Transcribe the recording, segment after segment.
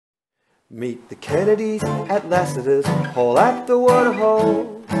Meet the Kennedys at Lassiter's Hall at the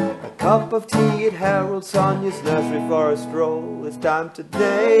Waterhole. A cup of tea at Harold Sonia's nursery for a stroll. It's time to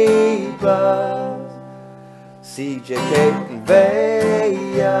Neighbuzz. CJ, Kate and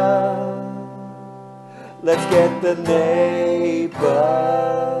Vaya. Let's get the Neighbuzz.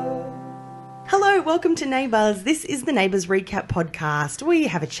 Hello, welcome to Neighbuzz. This is the Neighbuzz Recap Podcast. We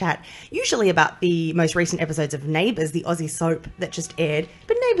have a chat usually about the most recent episodes of Neighbuzz, the Aussie soap that just aired.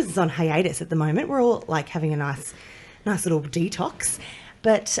 But Neighbuzz is on hiatus at the moment. We're all like having a nice little detox.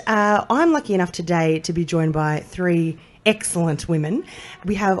 But I'm lucky enough today to be joined by three excellent women.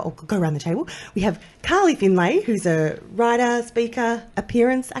 I'll go around the table. We have Carly Finlay, who's a writer, speaker,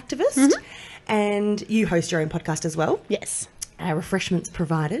 appearance activist. Mm-hmm. And you host your own podcast as well. Yes. Refreshments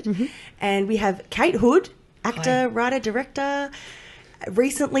provided. Mm-hmm. And we have Kate Hood, actor, Hi. Writer, director,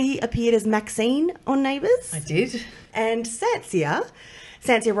 recently appeared as Maxine on Neighbuzz. I did. And Sansia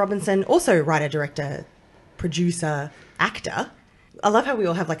Robinson, also writer, director, producer, actor. I love how we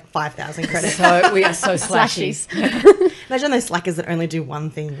all have like 5,000 credits. So we are so slashies. Imagine those slackers that only do one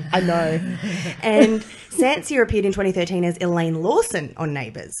thing. I know. And Sansia appeared in 2013 as Elaine Lawson on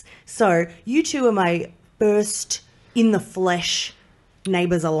Neighbuzz. So you two are my first in the flesh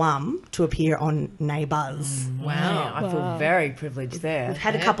Neighbuzz alum to appear on Neighbuzz. Wow. I feel very privileged there. We've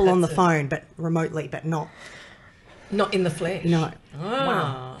had a couple on the phone, but remotely, but not in the flesh. No. Oh,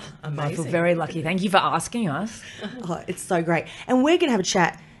 wow. Amazing. I feel very lucky. Thank you for asking us. Oh, it's so great. And we're going to have a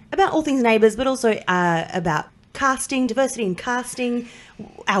chat about all things Neighbuzz, but also about casting, diversity in casting,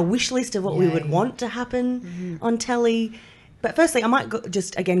 our wish list of what we would want to happen on telly. But firstly, I might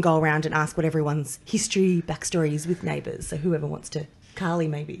just again go around and ask what everyone's history, backstory is with Neighbuzz. So whoever wants to, Carly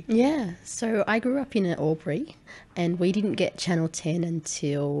maybe. Yeah, so I grew up in Albury and we didn't get Channel 10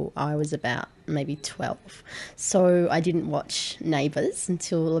 until I was about maybe 12. So I didn't watch Neighbuzz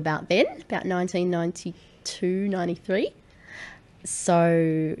until about then, about 1992, 93.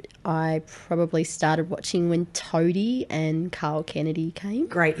 So I probably started watching when Toadie and Carl Kennedy came.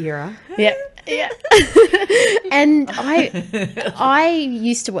 Great era. Yeah. And I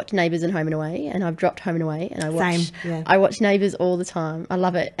used to watch Neighbuzz and Home and Away, and I've dropped Home and Away, and I watch Neighbuzz all the time. I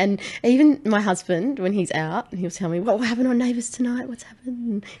love it. And even my husband, when he's out, he'll tell me, what we're having on Neighbuzz tonight, what's happening?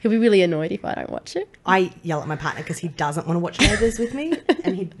 And he'll be really annoyed if I don't watch it. I yell at my partner because he doesn't want to watch Neighbuzz with me,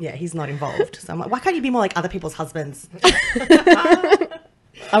 and he's not involved. So I'm like, why can't you be more like other people's husbands?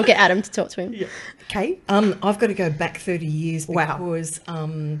 I'll get Adam to talk to him. Yeah. Kate? I've got to go back 30 years because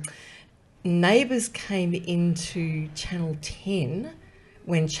Neighbuzz came into Channel 10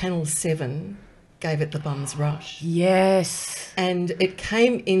 when Channel 7 gave it the bum's rush. Yes. And it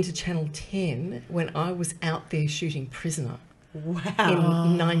came into Channel 10 when I was out there shooting Prisoner. Wow.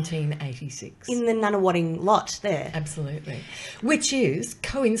 In 1986. In the Nunawading lot there. Absolutely. Which is,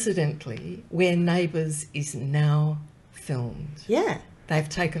 coincidentally, where Neighbuzz is now filmed. Yeah. They've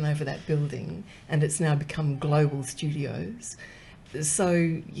taken over that building and it's now become Global Studios. So,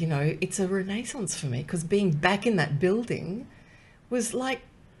 you know, it's a renaissance for me because being back in that building was like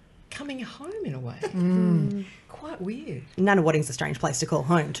coming home in a way. Quite weird. Nunawading's a strange place to call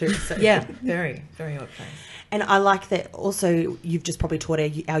home too. So. Yeah, very, very odd place. And I like that also you've just probably taught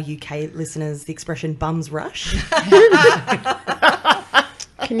our UK listeners the expression bums rush.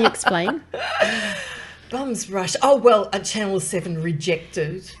 Can you explain? Bums rush. Oh, well, Channel 7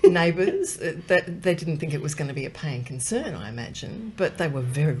 rejected Neighbuzz. That they didn't think it was going to be a paying concern, I imagine. But they were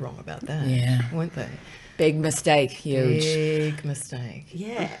very wrong about that, weren't they? Big mistake. Huge. Big mistake.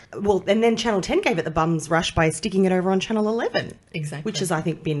 Yeah. Well, and then Channel 10 gave it the bums rush by sticking it over on Channel 11. Exactly. Which has, I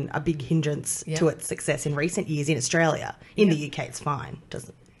think, been a big hindrance to its success in recent years in Australia. In the UK, it's fine.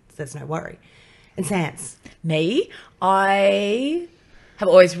 There's no worry. And Sans? Me? I have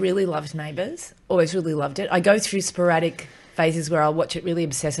always really loved Neighbuzz, always really loved it. I go through sporadic phases where I'll watch it really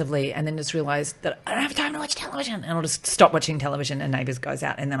obsessively and then just realise that I don't have time to watch television, and I'll just stop watching television and Neighbuzz goes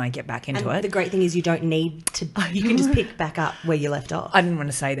out and then I get back into it. The great thing is you don't need to, you can just pick back up where you left off. I didn't want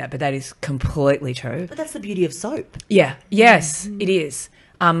to say that, but that is completely true. But that's the beauty of soap. Yeah, yes, it is.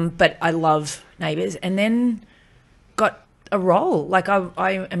 But I love Neighbuzz and then got a role. Like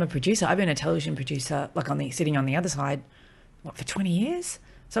I am a producer. I've been a television producer, like sitting on the other side, for 20 years?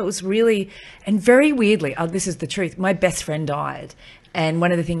 So it was really, and very weirdly, this is the truth, my best friend died. And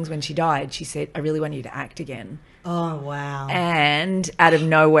one of the things when she died, she said, I really want you to act again. Oh, wow. And out of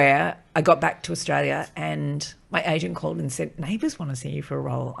nowhere, I got back to Australia and my agent called and said, Neighbuzz want to see you for a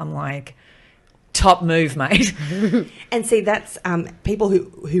role. I'm like, top move, mate. And see, that's people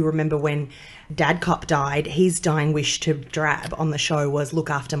who remember when Dad Cop died, his dying wish to Drab on the show was look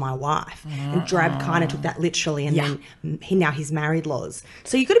after my wife. And Drab kind of took that literally, and then now he's married laws.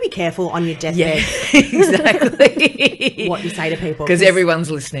 So you've got to be careful on your deathbed Exactly. what you say to people. Because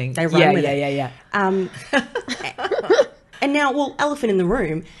everyone's listening. They run with it. Yeah. And now, well, elephant in the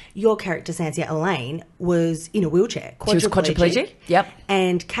room, your character, Sansia Elaine, was in a wheelchair. She was quadriplegic. Yep.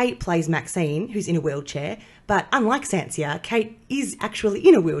 And Kate plays Maxine, who's in a wheelchair. But unlike Sansia, Kate is actually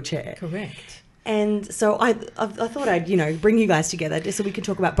in a wheelchair. Correct. And so I thought I'd, bring you guys together just so we can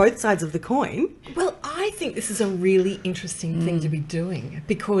talk about both sides of the coin. Well, I think this is a really interesting thing to be doing,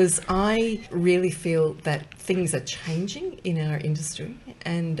 because I really feel that things are changing in our industry,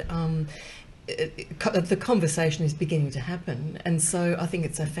 and the conversation is beginning to happen. And so I think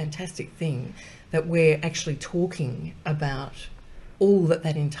it's a fantastic thing that we're actually talking about all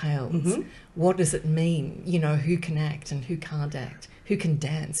that entails. Mm-hmm. What does it mean? Who can act and who can't act? Who can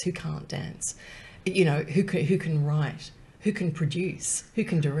dance? Who can't dance? Who can write? Who can produce? Who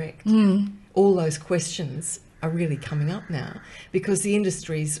can direct? All those questions are really coming up now, because the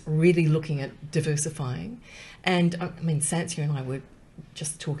industry's really looking at diversifying. And I mean, Sansia and I were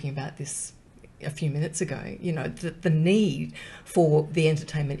just talking about this a few minutes ago, the need for the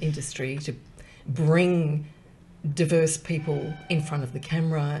entertainment industry to bring diverse people in front of the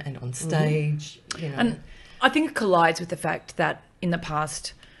camera and on stage. And I think it collides with the fact that in the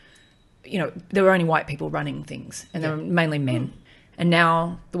past, there were only white people running things, and they were mainly men. And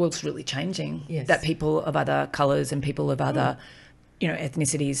now the world's really changing. Yes. That people of other colours and people of other,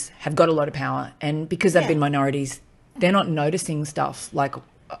 ethnicities have got a lot of power. And because they've been minorities, they're not noticing stuff like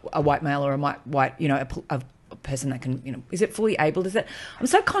a white male or a white, a person that can, is it fully able? Is it? I'm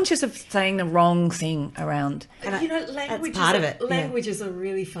so conscious of saying the wrong thing around. And language that's part of it. Language is a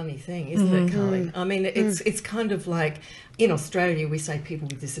really funny thing, isn't it, Carly? I mean, it's kind of like in Australia we say people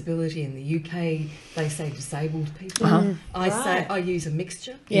with disability. In the UK they say disabled people. I use a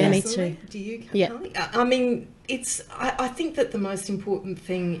mixture. Yeah, me personally. too. Do you, Yeah. Carly? I mean, I think that the most important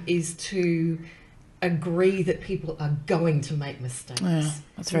thing is to agree that people are going to make mistakes.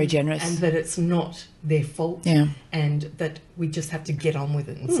 That's very generous. And that it's not their fault. Yeah. And that we just have to get on with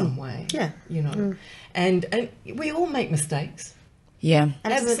it in some way. Yeah. And we all make mistakes. Yeah.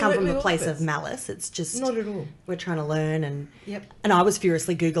 And it doesn't come from Absolutely a place all of of us. malice. It's just Not at all. we're trying to learn. And Yep. I was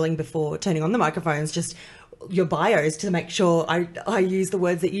furiously Googling before turning on the microphones, just your bios, to make sure I use the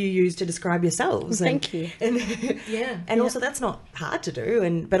words that you use to describe yourselves. Thank you. And Yeah. and also that's not hard to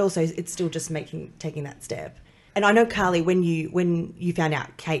do, but also it's still just taking that step. And I know, Carly, when you found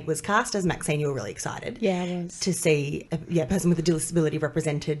out Kate was cast as Maxine, you were really excited. Yeah, I was. To see a person with a disability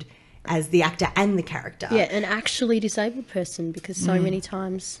represented as the actor and the character. Yeah, an actually disabled person, because so many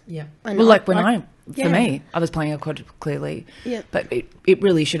times. Yeah. And Well, like Yeah. for me, I was playing a quadriplegic clearly, Yeah. but it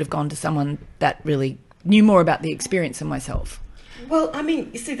really should have gone to someone that really knew more about the experience than myself. Well, I mean,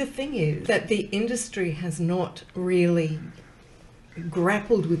 you see, the thing is that the industry has not really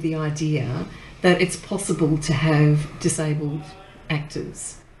grappled with the idea that it's possible to have disabled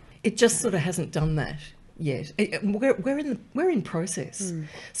actors. It just sort of hasn't done that yet. We're in process.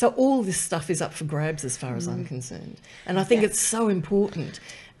 So all this stuff is up for grabs as far as I'm concerned. And I think it's so important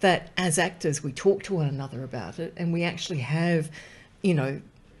that as actors we talk to one another about it, and we actually have,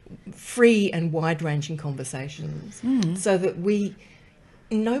 free and wide-ranging conversations, so that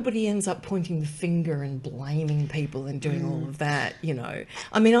nobody ends up pointing the finger and blaming people and doing all of that,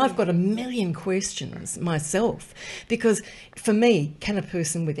 I mean, I've got a million questions myself, because for me, can a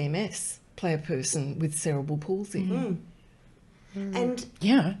person with MS play a person with cerebral palsy? And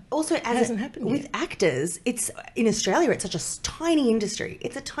also, as hasn't happened with yet. actors, it's in Australia. It's such a tiny industry.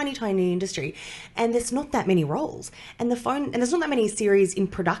 It's a tiny industry, and there's not that many roles, and there's not that many series in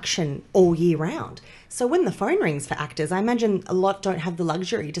production all year round. So when the phone rings for actors, I imagine a lot don't have the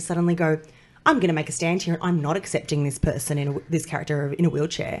luxury to suddenly go, "I'm going to make a stand here, and I'm not accepting this person this character in a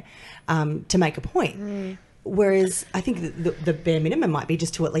wheelchair to make a point." Whereas I think the bare minimum might be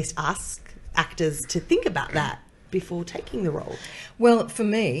just to at least ask actors to think about that before taking the role. Well, for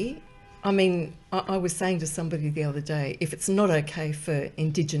me, I mean, I was saying to somebody the other day, if it's not okay for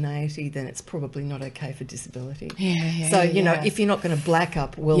indigeneity, then it's probably not okay for disability. So, if you're not going to black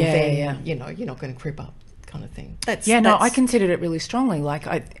up, well, then, you're not going to crip up, kind of thing. I considered it really strongly. Like,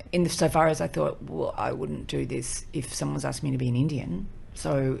 so far as I thought, well, I wouldn't do this if someone was asking me to be an Indian.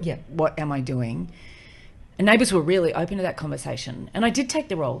 So what am I doing? And Neighbuzz were really open to that conversation. And I did take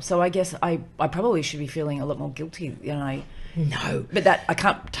the role. So I guess I probably should be feeling a lot more guilty than I... No. But that I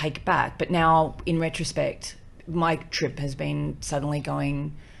can't take back. But now, in retrospect, my trip has been suddenly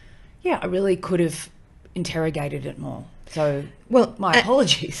going, I really could have interrogated it more. So, Well, my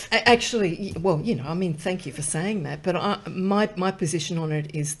apologies. Actually, well, you know, I mean, thank you for saying that. But my position on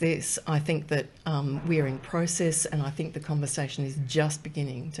it is this. I think that we're in process, and I think the conversation is just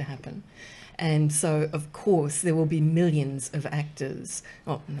beginning to happen. And so, of course, there will be millions of actors.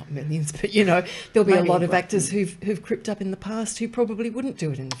 Oh, not millions, but, you know, there'll be a lot of actors who've cripped up in the past who probably wouldn't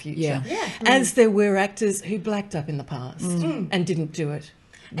do it in the future. Yeah. As there were actors who blacked up in the past and didn't do it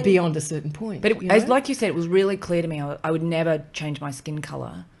beyond a certain point. But as like you said, it was really clear to me I would never change my skin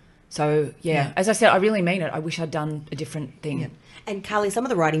colour. So, as I said, I really mean it. I wish I'd done a different thing. Yeah. And Carly, some of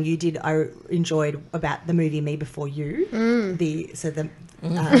the writing you did, I enjoyed about the movie Me Before You.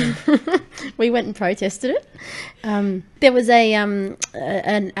 We went and protested it. There was an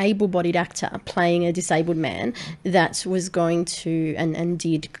able-bodied actor playing a disabled man that was going to and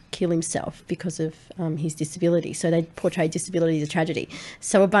did kill himself because of his disability. So they portrayed disability as a tragedy.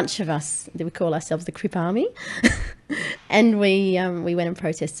 So a bunch of us, we call ourselves the Crip Army, and we went and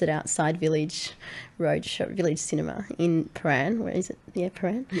protested outside Village Cinema in Paran. Where is it? Yeah,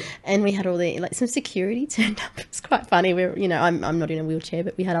 Paran. Yeah. And we had all the some security turned up. It was quite funny. I'm not in a wheelchair,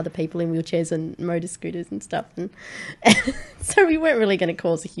 but we had other people in wheelchairs and motor scooters and stuff. And so we weren't really going to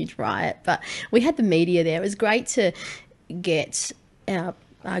cause a huge riot, but we had the media there. It was great to get our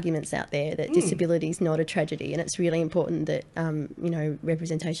arguments out there that disability is not a tragedy, and it's really important that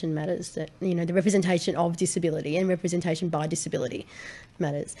representation matters, that the representation of disability and representation by disability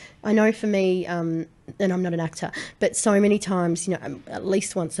matters. I know for me, and I'm not an actor, but so many times, at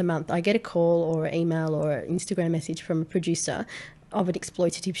least once a month, I get a call or an email or an Instagram message from a producer of an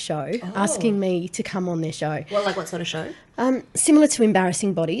exploitative show asking me to come on their show. Well, like what sort of show? Similar to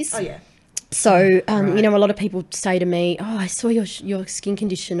Embarrassing Bodies. Oh, yeah. So, a lot of people say to me, I saw your skin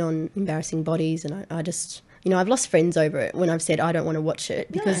condition on Embarrassing Bodies, and I just, I've lost friends over it when I've said I don't want to watch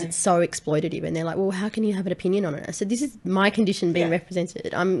it because it's so exploitative. And they're like, well, how can you have an opinion on it? I said, this is my condition being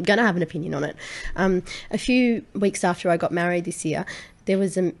represented. I'm going to have an opinion on it. A few weeks after I got married this year, there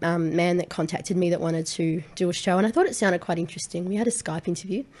was a man that contacted me that wanted to do a show, and I thought it sounded quite interesting. We had a Skype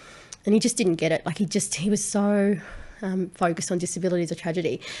interview, and he just didn't get it. He was so focused on disability as a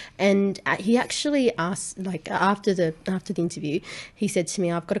tragedy, and he actually asked, after the interview, he said to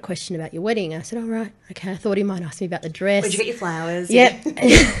me, I've got a question about your wedding. I said, all right, okay. I thought he might ask me about the dress. Where'd you get your flowers? Yeah.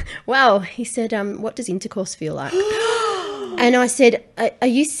 Well, he said, what does intercourse feel like? And I said, are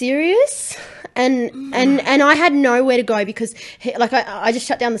you serious? And I had nowhere to go because I just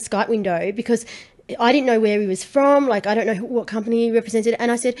shut down the Skype window because I didn't know where he was from. I don't know what company he represented.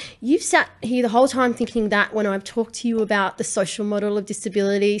 And I said, you've sat here the whole time thinking that when I've talked to you about the social model of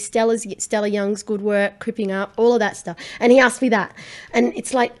disability, Stella Young's good work, Cripping Up, all of that stuff. And he asked me that. And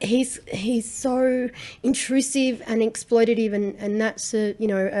it's like he's so intrusive and exploitative, and that's a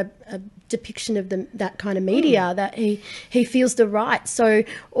depiction of that kind of media that he feels the right. So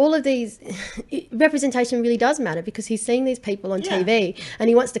all of these representation really does matter because he's seeing these people on TV and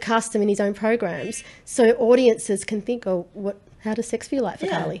he wants to cast them in his own programs so audiences can think, how does sex feel like for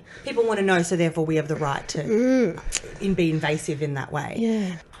Carly? People want to know, so therefore we have the right to be invasive in that way.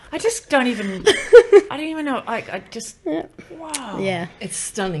 Yeah. I just don't even know. I just wow. Yeah. It's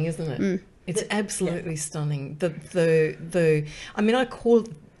stunning, isn't it? It's absolutely stunning. I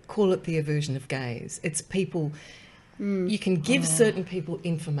call it the aversion of gaze. It's people. You can give certain people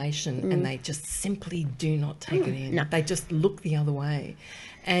information and they just simply do not take it in. No. They just look the other way.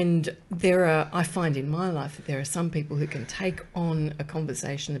 And I find in my life that there are some people who can take on a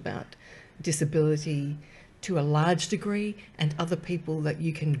conversation about disability to a large degree, and other people that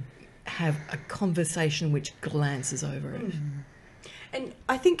you can have a conversation which glances over it. And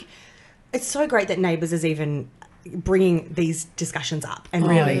I think it's so great that Neighbuzz is even bringing these discussions up, and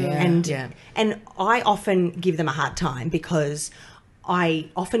and I often give them a hard time because I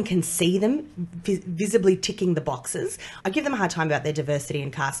often can see them visibly ticking the boxes. I give them a hard time about their diversity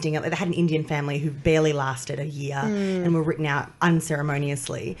and casting. They had an Indian family who barely lasted a year and were written out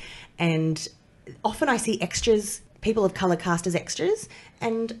unceremoniously, and often I see extras, people of colour cast as extras,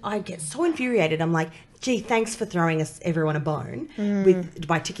 and I get so infuriated. I'm like, gee, thanks for throwing everyone a bone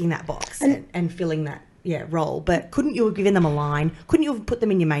by ticking that box and filling that role. But couldn't you have given them a line? Couldn't you have put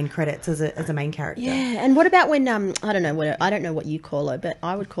them in your main credits as a main character? Yeah. And what about when I don't know what you call her, but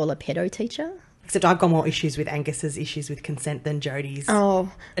I would call her pedo teacher. Except I've got more issues with Angus's issues with consent than Jodie's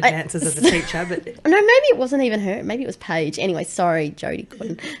advances as a teacher. But no, maybe it wasn't even her. Maybe it was Paige. Anyway, sorry, Jodie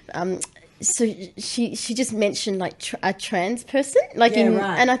Gordon. So she just mentioned a trans person,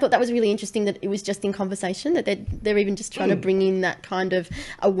 and I thought that was really interesting that it was just in conversation, that they're even just trying to bring in that kind of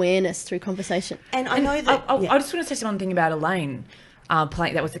awareness through conversation. And I know that I just want to say one thing about Elaine.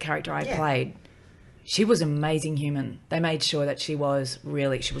 playing. That was the character I played. She was an amazing human. They made sure that she was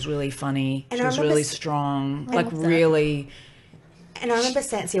really funny. And she I was remember really strong. Like love that. really. And I remember,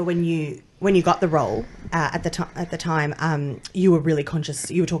 Sansia, when you got the role at the time, you were really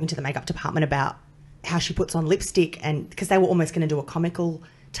conscious. You were talking to the makeup department about how she puts on lipstick, and because they were almost going to do a comical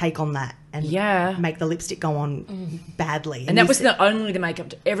take on that and make the lipstick go on badly. And that was not only the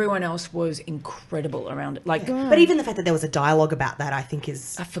makeup. Everyone else was incredible around it. Like, but even the fact that there was a dialogue about that, I think,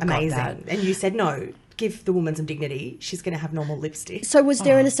 is amazing. that. And you said, no, give the woman some dignity. She's going to have normal lipstick. So was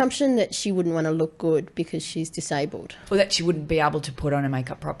there an assumption that she wouldn't want to look good because she's disabled? or that she wouldn't be able to put on her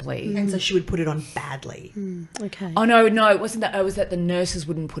makeup properly. And so she would put it on badly. Okay. Oh no, it wasn't that. It was that the nurses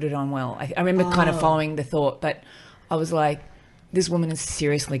wouldn't put it on well. I remember kind of following the thought, but I was like, this woman is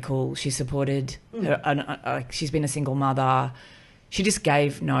seriously cool. She supported her. She's been a single mother. She just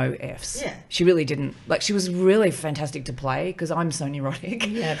gave no Fs. Yeah. She really didn't. Like, she was really fantastic to play because I'm so neurotic.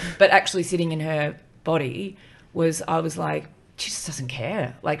 Yeah. But actually sitting in her body I was like, she just doesn't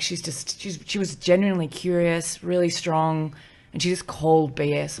care. Like, she was genuinely curious, really strong, and she just called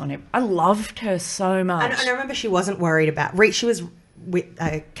BS on it. I loved her so much. And I remember she wasn't worried about... She was... with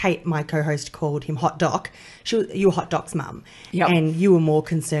Kate, my co-host, called him Hot Doc. You were Hot Doc's mum, and you were more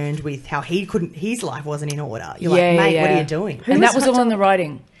concerned with how his life wasn't in order. You're like, mate, what are you doing? And that was all in the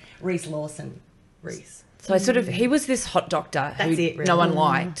writing. Reese Lawson. Reese. So he was this hot doctor who no one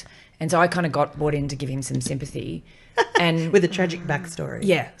liked, and so I kind of got brought in to give him some sympathy, and with a tragic backstory.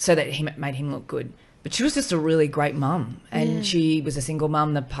 Yeah, so that he made him look good. But she was just a really great mum, and she was a single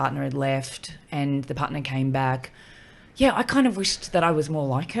mum. The partner had left, and the partner came back. Yeah, I kind of wished that I was more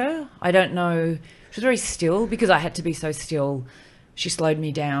like her. I don't know. She was very still because I had to be so still. She slowed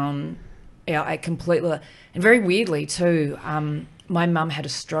me down. Yeah, I completely... And very weirdly too, my mum had a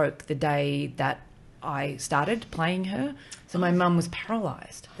stroke the day that I started playing her. So my mum was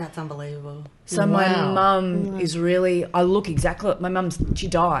paralysed. That's unbelievable. So my mum is really... I look exactly... My mum's... She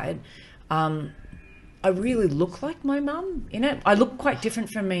died. I really look like my mum in it. I look quite different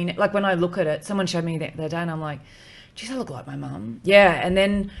from me. Like, when I look at it, someone showed me the other day and I'm like... Geez, I look like my mum. Yeah, and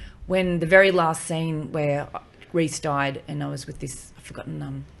then when the very last scene where Reese died and I was with this, I've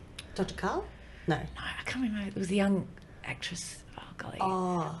forgotten... Dr. Carl? No. No, I can't remember. It was the young actress. Oh, golly.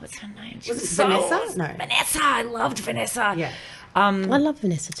 Oh. What's her name? Was it Vanessa? No. Vanessa. I loved Vanessa. Yeah. I love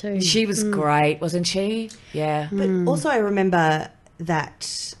Vanessa too. She was great, wasn't she? Yeah. But also I remember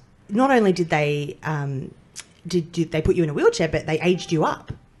that not only did they... did they put you in a wheelchair, but they aged you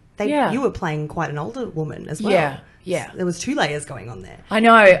up. You were playing quite an older woman as well. Yeah. Yeah. There was 2 layers going on there. I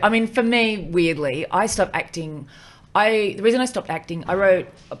know. I mean, for me, weirdly, I stopped acting. The reason I stopped acting, I wrote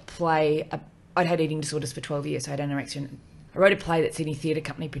a play. I'd had eating disorders for 12 years, so I had anorexia. I wrote a play that Sydney Theatre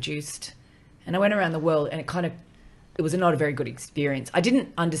Company produced, and I went around the world, and it was not a very good experience. I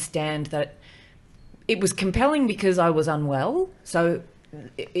didn't understand that it was compelling because I was unwell, so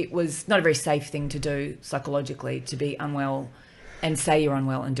it was not a very safe thing to do psychologically, to be unwell and say you're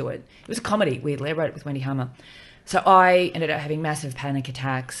unwell and do it. It was a comedy, weirdly. I wrote it with Wendy Harmer. So I ended up having massive panic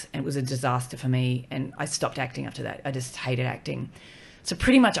attacks, and it was a disaster for me, and I stopped acting after that. I just hated acting. So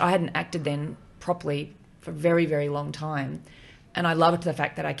pretty much I hadn't acted then properly for a very, very long time, and I loved the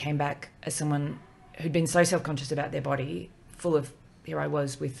fact that I came back as someone who'd been so self-conscious about their body, full of... Here I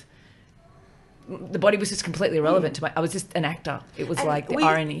was with... The body was just completely irrelevant to I was just an actor. It was like the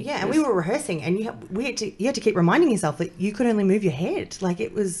irony. Yeah, and we were rehearsing, and you had to keep reminding yourself that you could only move your head. Like,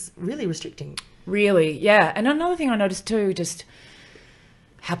 it was really restricting. Really, yeah. And another thing I noticed too, just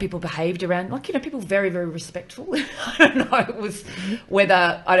how people behaved around, like, people very, very respectful. I don't know, it was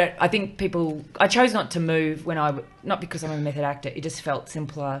whether, I think people, I chose not to move not because I'm a method actor, it just felt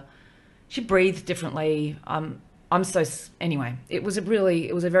simpler. She breathed differently. Anyway, it was a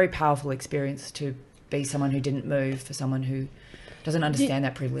very powerful experience to be someone who didn't move, for someone who doesn't understand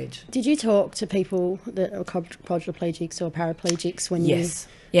that privilege. Did you talk to people that are quadriplegics or paraplegics when you... Yes.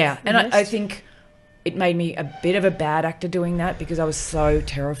 Yeah. And I think it made me a bit of a bad actor doing that, because I was so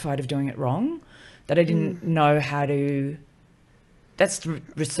terrified of doing it wrong that I didn't know how to...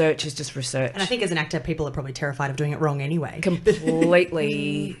 Research is just research. And I think as an actor, people are probably terrified of doing it wrong anyway.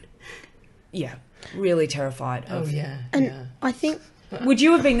 Completely, yeah, really terrified of... I think... Would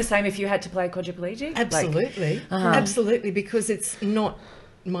you have been the same if you had to play a quadriplegic? Absolutely. Absolutely, because it's not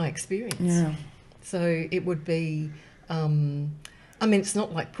my experience. Yeah. So it would be... it's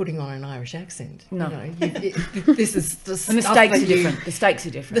not like putting on an Irish accent. No. This is the and the stakes are different. The stakes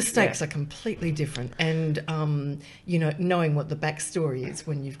are different. The stakes are completely different. And, knowing what the backstory is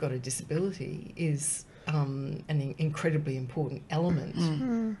when you've got a disability is an incredibly important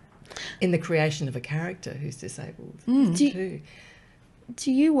element in the creation of a character who's disabled too.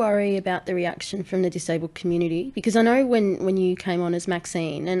 Do you worry about the reaction from the disabled community? Because I know when you came on as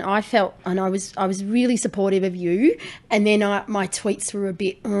Maxine, and I felt, and I was really supportive of you, and then my tweets were a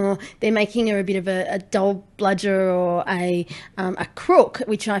bit, they're making her a bit of a dull bludger or a crook,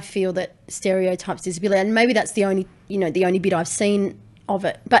 which I feel that stereotypes disability, and maybe that's the only bit I've seen of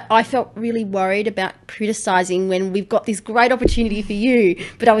it. But I felt really worried about criticising when we've got this great opportunity for you,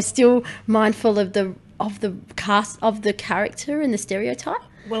 but I was still mindful of the cast of the character and the stereotype.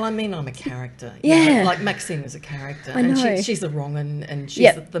 Well, I mean, I'm a character. Yeah. Like Maxine is a character. I know. And she's a wrong-un, and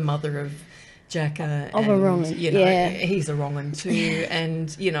she's the mother of Jacka. Of a wrong-un, he's a wrong-un too.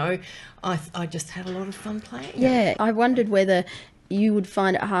 And, I just had a lot of fun playing. Yeah, I wondered whether you would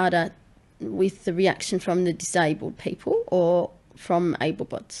find it harder with the reaction from the disabled people or from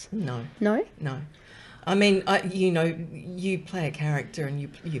able-bots. No. No? No. I mean, you play a character and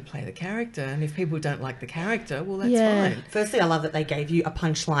you play the character, and if people don't like the character, well, that's fine. Firstly, I love that they gave you a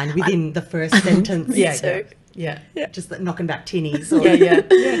punchline within the first sentence. Yeah. Just that knocking back tinnies. Or...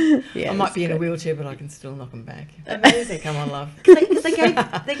 Yeah, I might be in a wheelchair, but I can still knock them back. Amazing. Come on, love. Because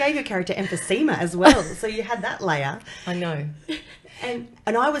they gave your character emphysema as well, so you had that layer. I know. And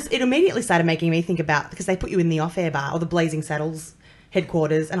it immediately started making me think about, because they put you in the off-air bar or the Blazing Saddles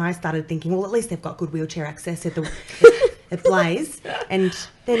headquarters, and I started thinking, well, at least they've got good wheelchair access at Blaze. And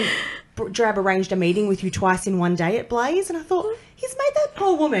then Drab arranged a meeting with you twice in one day at Blaze, and I thought, he's made that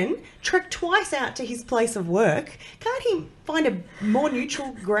poor woman trek twice out to his place of work. Can't he find a more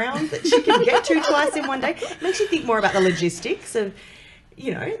neutral ground that she can get to twice in one day? It makes you think more about the logistics of,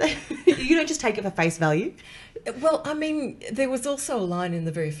 you don't just take it for face value. Well, I mean, there was also a line in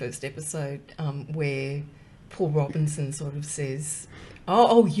the very first episode where Paul Robinson sort of says,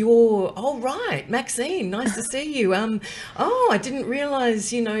 right, Maxine, nice to see you. I didn't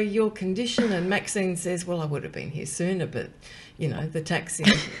realise, your condition. And Maxine says, well, I would have been here sooner, but, if the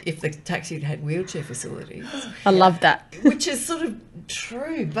taxi had wheelchair facilities. I love that. Which is sort of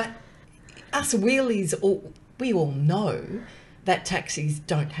true, but us wheelies, we all know that taxis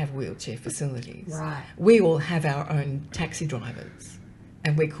don't have wheelchair facilities. Right. We all have our own taxi drivers,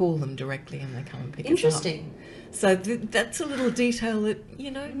 and we call them directly and they come and pick us up. Interesting. So that's a little detail that,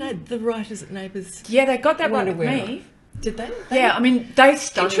 the writers at Neighbuzz... Yeah, they got that weren't right with aware me. of. Did they? Yeah, I mean, they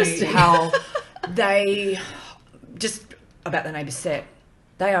stunned me Interesting. how they... Just about the Neighbuzz set,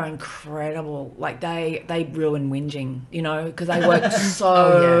 they are incredible. Like, they ruin whinging, because they work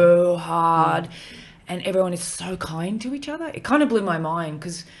so hard. And everyone is so kind to each other. It kind of blew my mind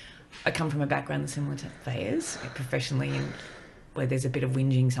because I come from a background similar to theirs, professionally, and where there's a bit of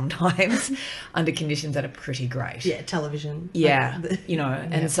whinging sometimes under conditions that are pretty great. Yeah, television. Yeah,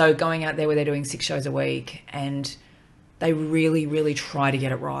 and so going out there where they're doing 6 shows a week and they really, really try to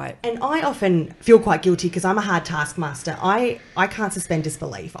get it right. And I often feel quite guilty because I'm a hard taskmaster. I can't suspend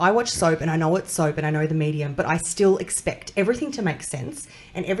disbelief. I watch soap and I know it's soap and I know the medium, but I still expect everything to make sense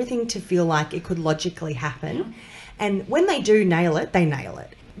and everything to feel like it could logically happen. And when they do nail it, they nail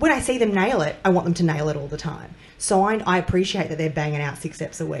it. When I see them nail it, I want them to nail it all the time. So I appreciate that they're banging out 6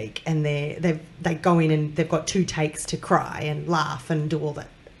 eps a week and they go in and they've got 2 takes to cry and laugh and do all that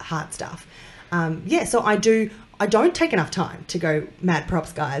hard stuff. So I don't take enough time to go, mad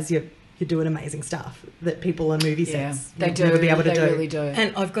props, guys. You're doing amazing stuff that people in movie sets they would never be able to do. They really do.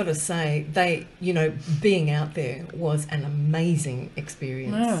 And I've got to say, being out there was an amazing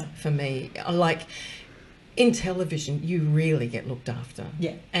experience for me. Like, in television, you really get looked after.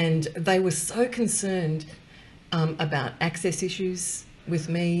 Yeah. And they were so concerned about access issues with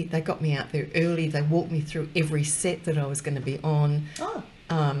me. They got me out there early. They walked me through every set that I was going to be on.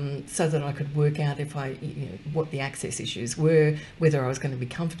 So that I could work out what the access issues were, whether I was going to be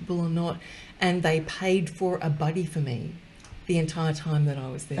comfortable or not. And they paid for a buddy for me the entire time that I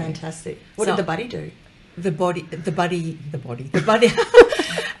was there. Fantastic. What did the buddy do? The buddy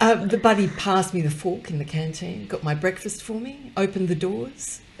passed me the fork in the canteen, got my breakfast for me, opened the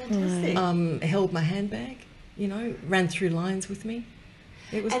doors, Fantastic. held my handbag, ran through lines with me.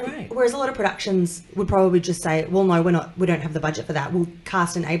 It was great. Whereas a lot of productions would probably just say, well, no, we don't have the budget for that. We'll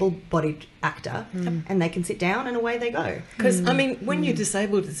cast an able-bodied actor and they can sit down and away they go. Because, I mean, when you're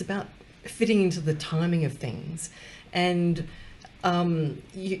disabled, it's about fitting into the timing of things. And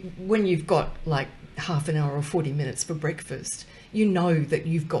when you've got like half an hour or 40 minutes for breakfast, you know that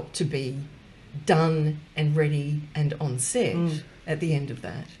you've got to be done and ready and on set at the end of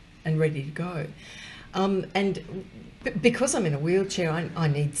that and ready to go. And because I'm in a wheelchair, I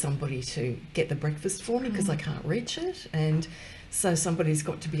need somebody to get the breakfast for me because I can't reach it. And so somebody's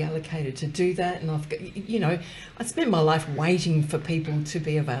got to be allocated to do that. And I've got, I spend my life waiting for people to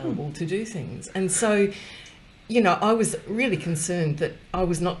be available to do things. And so, you know, I was really concerned that I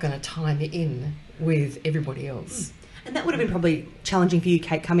was not going to time in with everybody else. And that would have been probably challenging for you,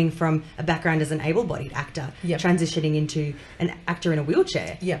 Kate, coming from a background as an able-bodied actor, Yep. transitioning into an actor in a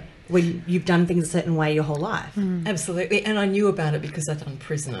wheelchair, Yeah. when you've done things a certain way your whole life. Absolutely, and I knew about it because I'd done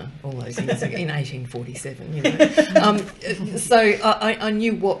Prisoner all those years ago, in 1847. You know, so I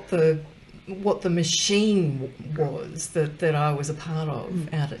knew what the machine was that I was a part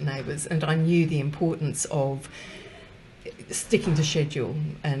of out at Neighbuzz, and I knew the importance of sticking to schedule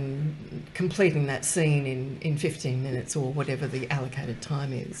and completing that scene in 15 minutes or whatever the allocated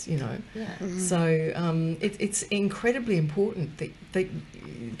time is. You know, so it's incredibly important that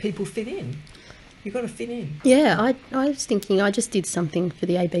people fit in. You've got to fit in. Yeah, I was thinking, I just did something for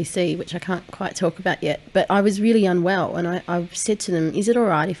the ABC, which I can't quite talk about yet, but I was really unwell, and I said to them, is it all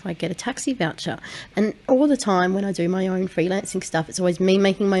right if I get a taxi voucher? And all the time when I do my own freelancing stuff, it's always me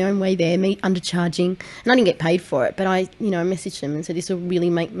making my own way there, me undercharging, and I didn't get paid for it, but I messaged them and said, this will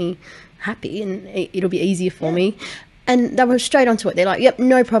really make me happy and it'll be easier for me. And they were straight onto it. They're like, yep,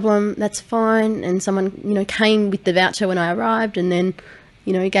 no problem, that's fine. And someone, came with the voucher when I arrived, and then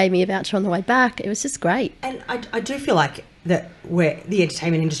gave me a voucher on the way back. It was just great. And I do feel like that where the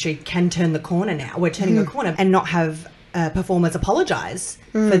entertainment industry can turn the corner now. We're turning a corner and not have performers apologise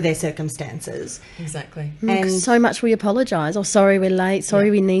for their circumstances. Exactly. And So much we apologise. Oh, sorry, we're late.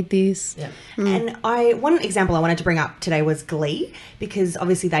 Sorry, we need this. Yeah. And one example I wanted to bring up today was Glee, because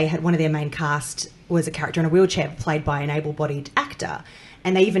obviously they had one of their main cast was a character in a wheelchair played by an able-bodied actor.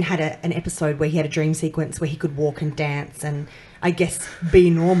 And they even had an episode where he had a dream sequence where he could walk and dance and, I guess,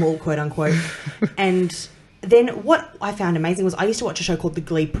 be normal, quote unquote. And then what I found amazing was I used to watch a show called The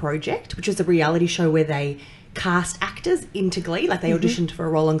Glee Project, which was a reality show where they cast actors into Glee, like they auditioned for a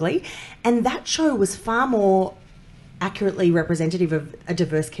role on Glee. And that show was far more accurately representative of a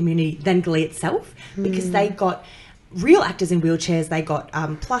diverse community than Glee itself, because they got real actors in wheelchairs, they got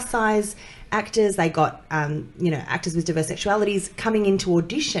plus size actors, they got actors with diverse sexualities coming into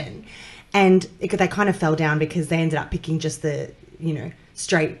audition, and they kind of fell down because they ended up picking just the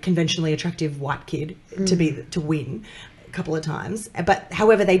straight, conventionally attractive white kid to win a couple of times. But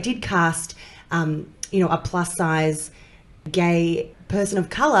however, they did cast a plus size gay person of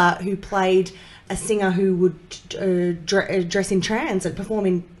colour who played a singer who would dress in trans and perform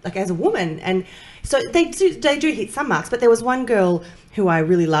in as a woman, and so they do hit some marks. But there was one girl who I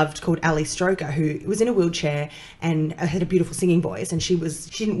really loved called Ali Stroker, who was in a wheelchair and had a beautiful singing voice, and she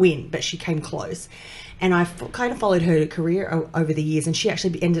didn't win, but she came close. And I kind of followed her career over the years, and she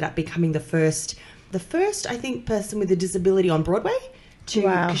actually ended up becoming the first I think person with a disability on Broadway.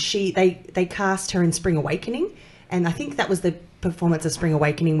 Wow. Because they cast her in Spring Awakening, and I think that was the performance of Spring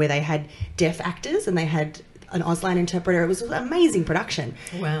Awakening where they had deaf actors and they had an Auslan interpreter. It was an amazing production.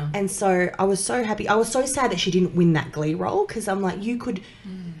 Wow. And so I was so happy. I was so sad that she didn't win that Glee role, because I'm like,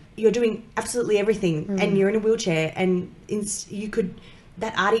 you're doing absolutely everything and you're in a wheelchair, and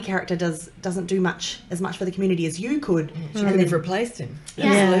that Artie character doesn't do as much for the community as you could. She could have replaced him. Yeah.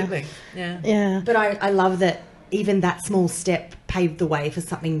 Absolutely. Yeah. Yeah. But I love that even that small step paved the way for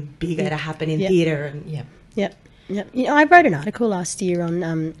something bigger to happen in theatre. And Yeah. Yep. Yep. I wrote an article last year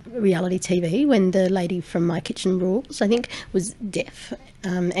on reality TV when the lady from My Kitchen Rules, I think, was deaf.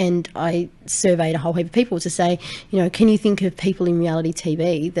 And I surveyed a whole heap of people to say, can you think of people in reality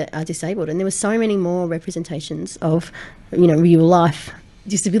TV that are disabled? And there were so many more representations of, real life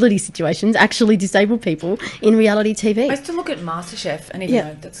disability situations, actually disabled people in reality TV. I used to look at MasterChef, and even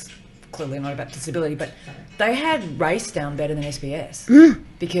though that's clearly not about disability, but they had race down better than SBS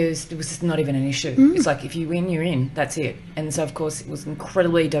because it was just not even an issue. It's like, if you win, you're in. That's it. And so, of course, it was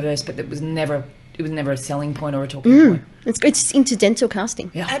incredibly diverse, but it was never a selling point or a talking point. It's incidental casting.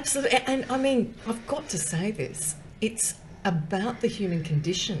 Yeah, Absolutely. And I mean, I've got to say this. It's about the human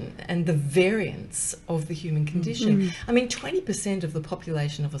condition and the variance of the human condition. I mean, 20% of the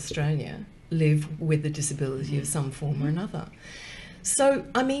population of Australia live with a disability of some form or another. So,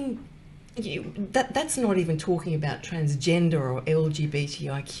 I mean, that's not even talking about transgender or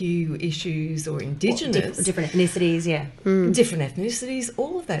LGBTIQ issues or Indigenous. different ethnicities, Different ethnicities,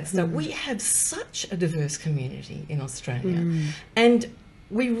 all of that stuff. We have such a diverse community in Australia. And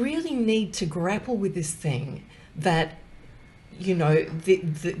we really need to grapple with this thing that,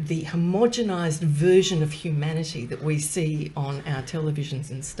 the homogenised version of humanity that we see on our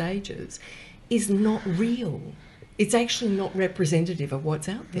televisions and stages is not real. It's actually not representative of what's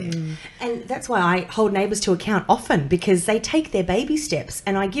out there. And that's why I hold Neighbuzz to account often, because they take their baby steps,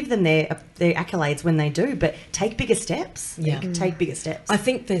 and I give them their accolades when they do, but take bigger steps. Yeah. Take bigger steps. I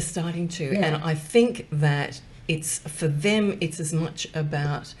think they're starting to, and I think that for them, it's as much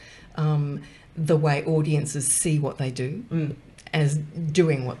about the way audiences see what they do as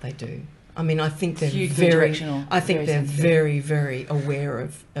doing what they do. I mean, I think they're Hugely directional, I think very they're sensitive. very, very aware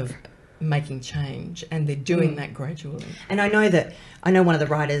of making change, and they're doing that gradually. And I know one of the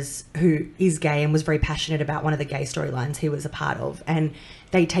writers who is gay and was very passionate about one of the gay storylines he was a part of, and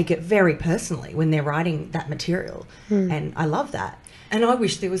they take it very personally when they're writing that material. And I love that. And I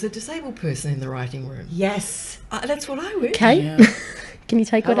wish there was a disabled person in the writing room. Yes. That's what I wish. Kate, Yeah. can you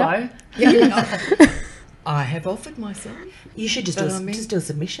take what up? Hello. Yeah, I have offered myself. You should just But do a, I mean- just do a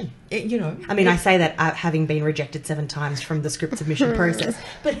submission. You know, I mean, I say that having been rejected 7 times from the script submission process,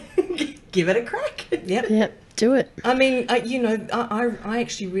 but give it a crack. Yep. Yeah, do it. I mean, I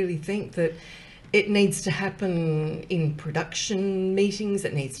actually really think that it needs to happen in production meetings.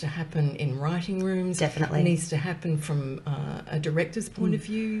 It needs to happen in writing rooms. Definitely. It needs to happen from a director's point of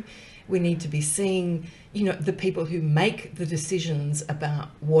view. We need to be seeing, the people who make the decisions about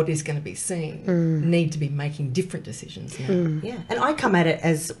what is going to be seen need to be making different decisions now. Yeah, and I come at it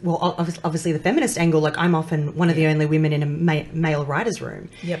as, well, obviously the feminist angle. Like, I'm often one of the only women in a male writer's room.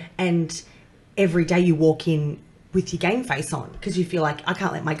 Yep. And every day you walk in with your game face on because you feel like, I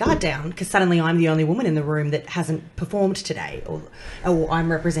can't let my guard down because suddenly I'm the only woman in the room that hasn't performed today, or I'm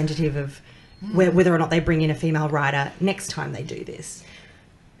representative of whether or not they bring in a female writer next time they do this.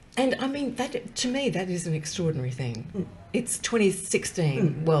 And I mean, that to me, that is an extraordinary thing. It's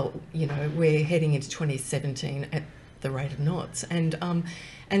 2016. Well, we're heading into 2017 at the rate of knots, and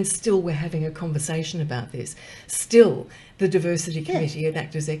still we're having a conversation about this. Still, the Diversity Committee at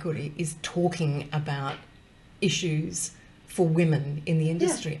Actors Equity is talking about issues for women in the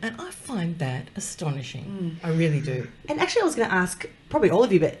industry, and I find that astonishing. I really do. And actually, I was going to ask probably all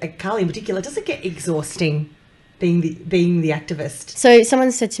of you, but Carly in particular, does it get exhausting being the activist? So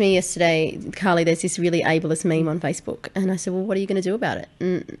someone said to me yesterday, Carly, there's this really ableist meme on Facebook. And I said, well, what are you going to do about it?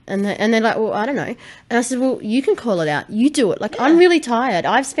 And they're like, well, I don't know. And I said, well, you can call it out. You do it. Like, I'm really tired.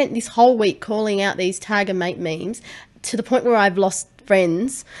 I've spent this whole week calling out these tag and mate memes to the point where I've lost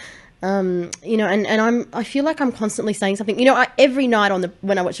friends. And I feel like I'm constantly saying something. Every night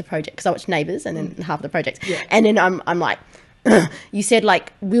when I watch a project, because I watch Neighbuzz and then half of the projects, and then I'm like, you said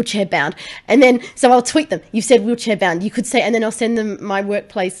like wheelchair bound, and then so I'll tweet them, you said wheelchair bound, you could say, and then I'll send them my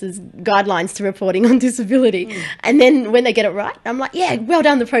workplace's guidelines to reporting on disability, and then when they get it right, I'm like, yeah, well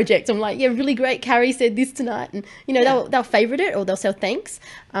done the project. I'm like, yeah, really great, Carrie said this tonight, and they'll favourite it or they'll say thanks.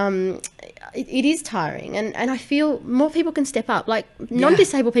 It is tiring, and I feel more people can step up, like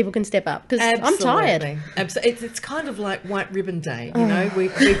non-disabled people can step up, because I'm tired. It's kind of like White Ribbon Day,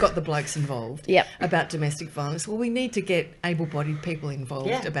 we've got the blokes involved about domestic violence. Well, we need to get able-bodied people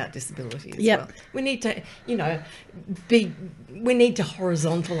involved about disability as well. We need to, we need to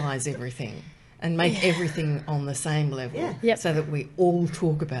horizontalise everything and make everything on the same level so that we all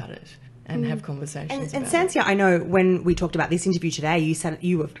talk about it and have conversations And about it. Sansia, I know when we talked about this interview today, you said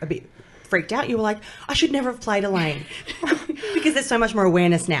you were a bit freaked out. You were like, I should never have played Elaine because there's so much more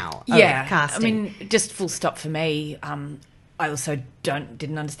awareness now of casting. I mean, just full stop for me. I also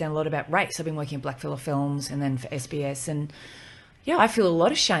didn't understand a lot about race. I've been working in blackfella films and then for SBS, and I feel a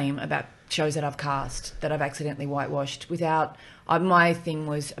lot of shame about shows that I've cast that I've accidentally whitewashed without. My thing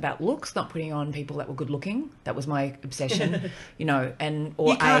was about looks, not putting on people that were good looking. That was my obsession, or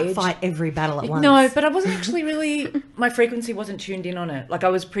you can't age. fight every battle at once. No, but I wasn't actually really, my frequency wasn't tuned in on it. Like, I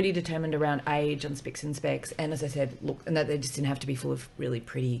was pretty determined around age on Spics and Specs. And as I said, look, and that they just didn't have to be full of really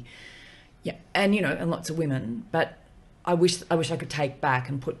pretty, and, and lots of women. But I wish I could take back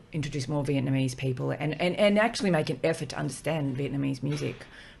and introduce more Vietnamese people and actually make an effort to understand Vietnamese music.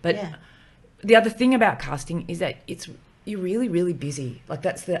 But the other thing about casting is that you're really, really busy. Like,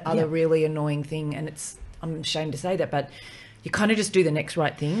 that's the other really annoying thing. And I'm ashamed to say that, but you kind of just do the next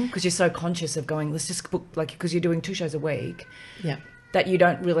right thing because you're so conscious of going, let's just book, like, because you're doing 2 shows a week, that you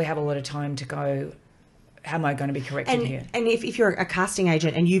don't really have a lot of time to go, how am I going to be corrected here? And if you're a casting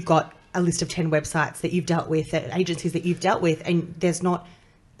agent and you've got a list of 10 websites that you've dealt with, agencies that you've dealt with, and there's not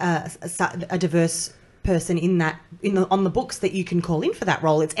a diverse person on the books that you can call in for that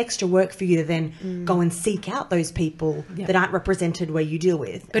role, it's extra work for you to then go and seek out those people that aren't represented where you deal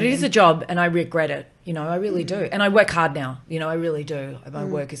with. But it is a job, and I regret it. I really do, and I work hard now. I really do. My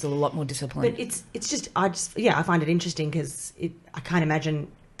work is a lot more disciplined. But I find it interesting because I can't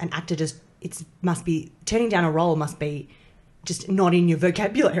imagine an actor must be turning down a role must be just not in your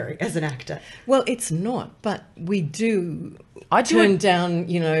vocabulary as an actor. Well, it's not, but we do turn down,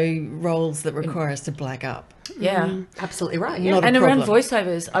 roles that require us to black up. Yeah. Absolutely right. Not a and around problem.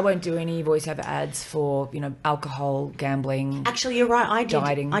 voiceovers, I won't do any voiceover ads for, alcohol, gambling. Actually, you're right.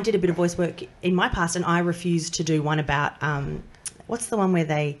 Dieting. I did a bit of voice work in my past, and I refused to do one about What's the one where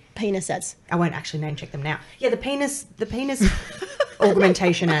they... Penis ads. I won't actually name check them now. Yeah, the penis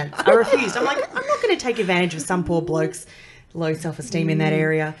augmentation ads. I refused. I'm like, I'm not going to take advantage of some poor bloke's low self-esteem in that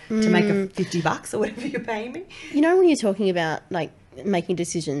area to make a $50 or whatever you're paying me. You know, when you're talking about like making a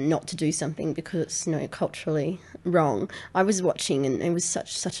decision not to do something because it's, you know, culturally wrong. I was watching, and it was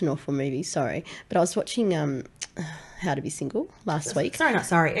such an awful movie. Sorry, but I was watching How to Be Single last week. Sorry, not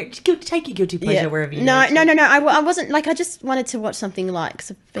sorry. Take your guilty pleasure wherever you No. need to. I wasn't like. I just wanted to watch something light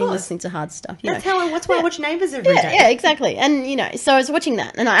because I've been listening to hard stuff. That's why I watch Neighbuzz every day. Yeah, exactly. And you know, so I was watching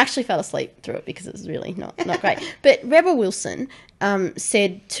that, and I actually fell asleep through it because it was really not great. But Rebel Wilson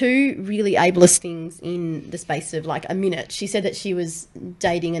said two really ableist things in the space of like a minute. She said that she was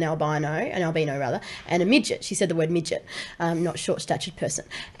dating an albino, and a midget. She said the word midget, not short-statured person.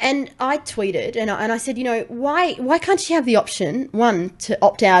 And I tweeted, and I said, you know, why can't she have the option, one, to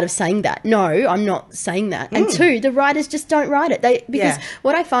opt out of saying that? No, I'm not saying that. And two, the writers just don't write it. Because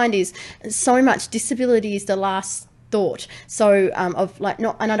what I find is so much disability is the last thought. So of like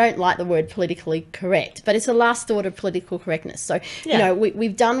not, and I don't like the word politically correct, but it's the last thought of political correctness. So you know,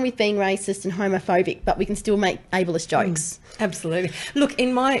 we've done with being racist and homophobic, but we can still make ableist jokes. Absolutely. Look,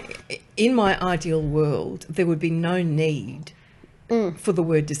 in my ideal world, there would be no need for the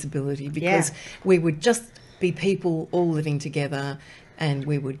word disability, because we would just be people all living together. And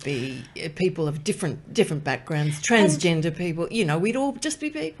we would be people of different backgrounds, transgender people. You know, we'd all just be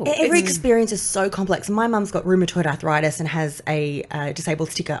people. Every experience is so complex. My mum's got rheumatoid arthritis and has a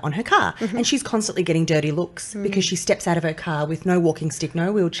disabled sticker on her car. And she's constantly getting dirty looks because she steps out of her car with no walking stick,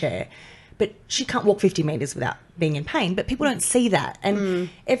 no wheelchair. But she can't walk 50 metres without being in pain. But people don't see that.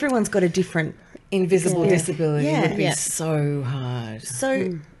 And everyone's got a different... Invisible disability would be so hard.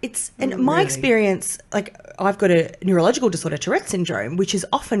 So it's, and my experience, like I've got a neurological disorder, Tourette syndrome, which is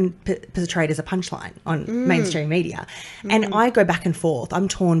often portrayed as a punchline on mainstream media. And I go back and forth. I'm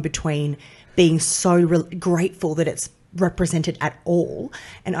torn between being so grateful that it's represented at all.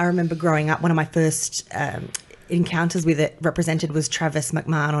 And I remember growing up, one of my first encounters with it represented was Travis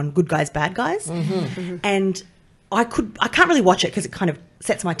McMahon on Good Guys, Bad Guys. And I can't really watch it because it kind of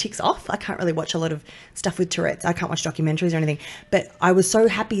sets my tics off. I can't really watch a lot of stuff with Tourette's. I can't watch documentaries or anything. But I was so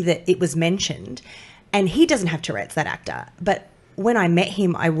happy that it was mentioned. And he doesn't have Tourette's, that actor. But when I met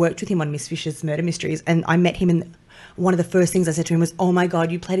him, I worked with him on Miss Fisher's Murder Mysteries, and I met him, and one of the first things I said to him was, "Oh my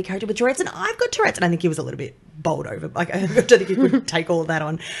God, you played a character with Tourette's, and I've got Tourette's." And I think he was a little bit bowled over. Like, I don't think he could take all of that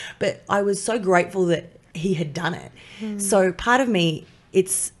on. But I was so grateful that he had done it. So part of me,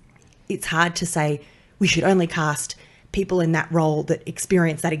 it's hard to say we should only cast people in that role that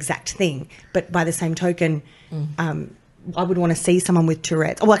experience that exact thing. But by the same token, I would want to see someone with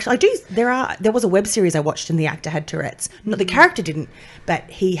Tourette's. Oh, actually, I do. There was a web series I watched and the actor had Tourette's. Not the character didn't, but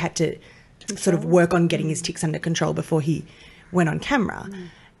he had to sort of work on getting his tics under control before he went on camera.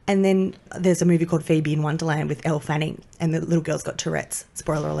 And then there's a movie called Phoebe in Wonderland with Elle Fanning, and the little girl's got Tourette's.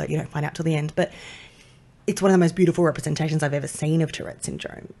 Spoiler alert, you don't find out till the end. But it's one of the most beautiful representations I've ever seen of Tourette's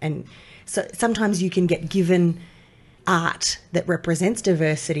syndrome. And so sometimes you can get given art that represents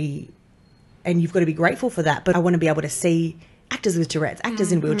diversity, and you've got to be grateful for that. But I want to be able to see actors with Tourette's,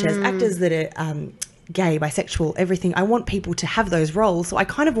 actors in wheelchairs, actors that are gay, bisexual, everything. I want people to have those roles, so I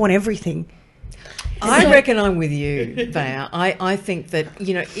kind of want everything. I reckon I'm with you, Vaya. I think that,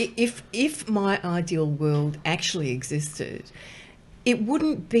 you know, if my ideal world actually existed, it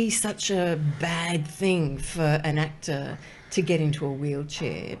wouldn't be such a bad thing for an actor to get into a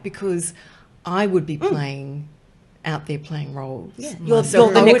wheelchair, because I would be playing out there playing roles. Yeah. You're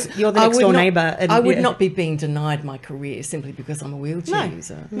the next door neighbour. I would not be being denied my career simply because I'm a wheelchair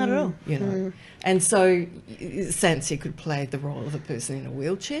user. Not at all. You know, and so Sansi could play the role of a person in a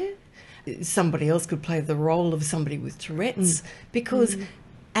wheelchair. Somebody else could play the role of somebody with Tourette's, because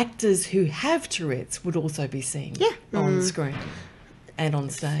actors who have Tourette's would also be seen on screen and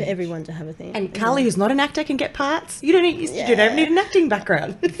on stage. For everyone to have a thing. And Carly, who's not an actor, can get parts. You don't need an acting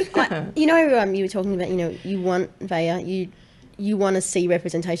background. You know, you were talking about, you know, you want, Vaya, you want to see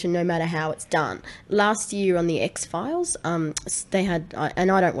representation no matter how it's done. Last year on the X-Files, they had, and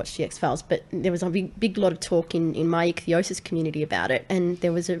I don't watch the X-Files, but there was a big lot of talk in my ichthyosis community about it, and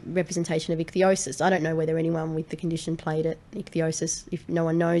there was a representation of ichthyosis. I don't know whether anyone with the condition played it, ichthyosis. If no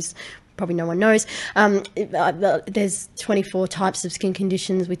one knows, probably no one knows. There's 24 types of skin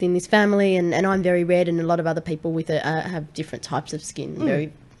conditions within this family, and I'm very red, and a lot of other people with it have different types of skin,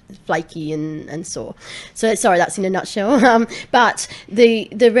 very flaky and sore. So sorry, that's in a nutshell. But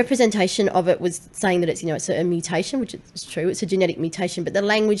the representation of it was saying that it's, you know, it's a mutation, which is true. It's a genetic mutation, but the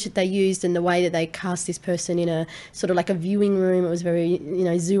language that they used and the way that they cast this person in a sort of like a viewing room, it was very, you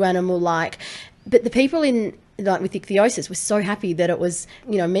know, zoo animal like. But the people in like with ichthyosis were so happy that it was,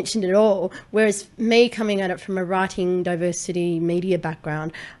 you know, mentioned at all. Whereas me coming at it from a writing, diversity, media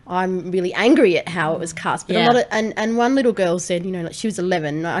background, I'm really angry at how it was cast. But a lot of and one little girl said, you know, like she was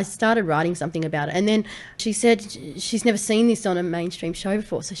 11. I started writing something about it, and then she said she's never seen this on a mainstream show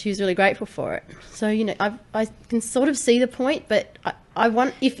before, so she was really grateful for it. So, you know, I can sort of see the point, but I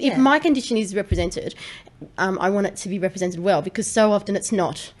want if my condition is represented, I want it to be represented well, because so often it's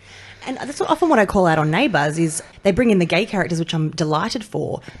not. And that's often what I call out on Neighbuzz is they bring in the gay characters, which I'm delighted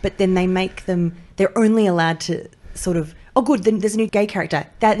for, but then they make them, they're only allowed to sort of, oh good, then there's a new gay character.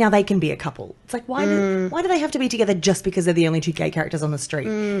 Now they can be a couple. It's like, why do they have to be together just because they're the only two gay characters on the street?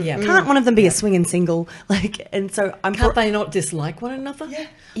 Can't one of them be a swinging single? Like, and so Can't they not dislike one another?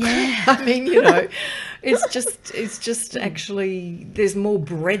 Yeah. I mean, you know, it's just actually there's more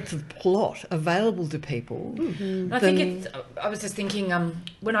breadth of plot available to people. I think I was just thinking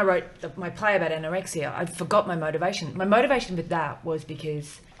when I wrote my play about anorexia, I forgot my motivation. My motivation with that was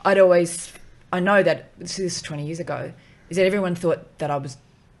because I know that this is 20 years ago, is that everyone thought that I was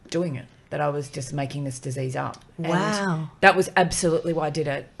doing it, that I was just making this disease up. Wow. And that was absolutely why I did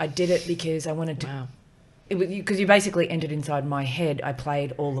it. I did it because I wanted to. Wow. Because you basically entered inside my head. I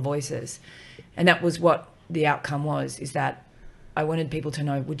played all the voices. And that was what the outcome was, is that I wanted people to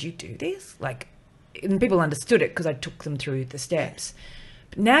know, would you do this? Like, and people understood it because I took them through the steps.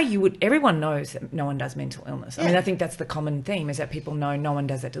 But now everyone knows that no one does mental illness. I mean, I think that's the common theme, is that people know no one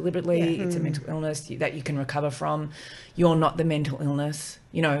does it deliberately. It's a mental illness that you can recover from. You're not the mental illness.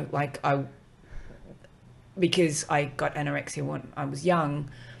 You know, like because I got anorexia when I was young,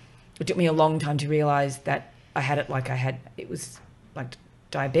 it took me a long time to realise that I had it it was like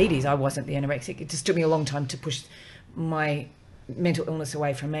diabetes. I wasn't the anorexic. It just took me a long time to push my mental illness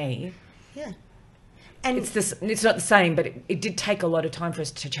away from me. Yeah. And it's not the same, but it did take a lot of time for us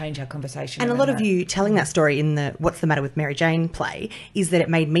to change our conversation. And a lot of you telling that story in the What's the Matter with Mary Jane play is that it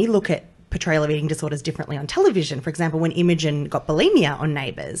made me look at portrayal of eating disorders differently on television. For example, when Imogen got bulimia on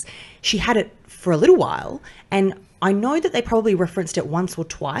Neighbours, she had it for a little while, and I know that they probably referenced it once or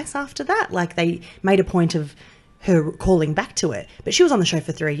twice after that. Like, they made a point of her calling back to it. But she was on the show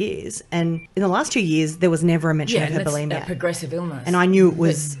for 3 years, and in the last 2 years, there was never a mention of her bulimia. A progressive illness. And I knew it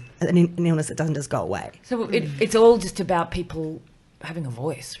was an illness that doesn't just go away. So it's all just about people having a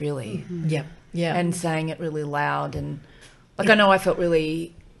voice, really. Yeah. And saying it really loud. And, like, I know I felt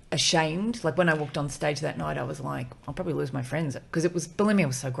really ashamed. Like, when I walked on stage that night, I was like, I'll probably lose my friends, because bulimia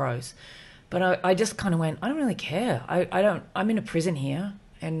was so gross. But I just kind of went, I don't really care. I'm in a prison here,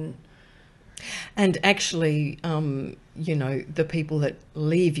 and actually, you know, the people that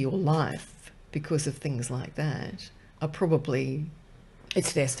leave your life because of things like that are probably,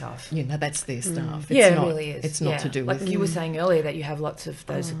 it's their stuff. you know, that's their stuff. It not, really is. It's not to do with. Like you were saying earlier, that you have lots of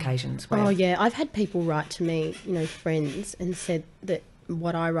those occasions where. Oh, yeah. I've had people write to me, you know, friends, and said that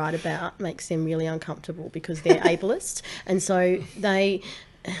what I write about makes them really uncomfortable because they're ableist. And so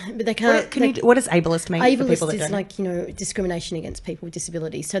but they can't. What does ableist mean? For people Ableist that is don't know? like, you know, discrimination against people with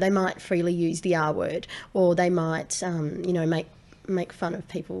disabilities. So they might freely use the R word, or they might, you know, make fun of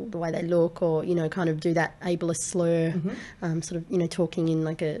people the way they look, or, you know, kind of do that ableist slur, sort of, you know, talking in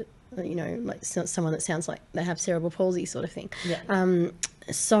like a, you know, like someone that sounds like they have cerebral palsy sort of thing. Yeah.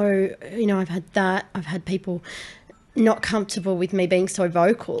 So, you know, I've had that. I've had people not comfortable with me being so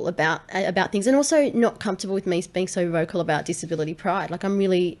vocal about things, and also not comfortable with me being so vocal about disability pride. Like,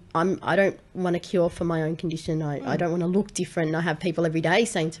 I don't want a cure for my own condition. I don't want to look different. And I have people every day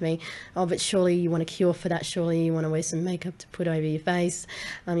saying to me, oh, but surely you want a cure for that. Surely you want to wear some makeup to put over your face.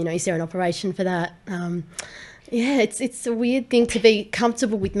 You know, is there an operation for that? Yeah, it's a weird thing to be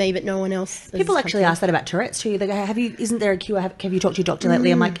comfortable with me, but no one else. People actually ask that about Tourette's too. They go, isn't there a cure? Have you talked to your doctor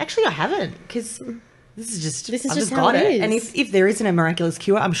lately? I'm like, actually, I haven't, because this is just how got it it. is. And if there isn't a miraculous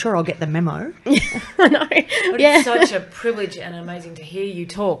cure, I'm sure I'll get the memo. I know. But Yeah. it's such a privilege and amazing to hear you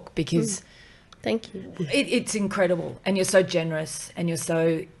talk, because Thank you. it's incredible, and you're so generous, and you're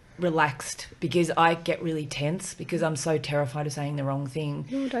so relaxed, because I get really tense because I'm so terrified of saying the wrong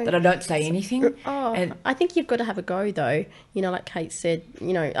thing that I don't say anything. And I think you've got to have a go, though. You know, like Kate said,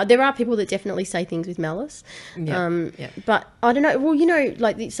 you know, there are people that definitely say things with malice. But I don't know. Well, you know,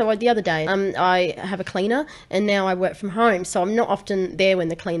 like, the other day, I have a cleaner, and now I work from home, so I'm not often there when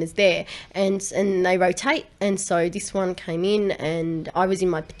the cleaner's there, and they rotate. And so this one came in, and I was in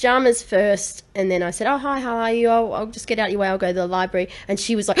my pajamas first, and then I said, oh, hi, how are you? I'll just get out your way. I'll go to the library. And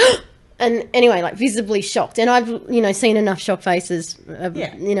she was like, And anyway, like visibly shocked. And I've, seen enough shock faces,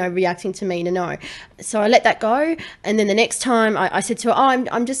 reacting to me to know. So I let that go. And then the next time I said to her,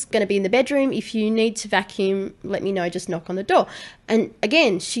 I'm just going to be in the bedroom. If you need to vacuum, let me know, just knock on the door. And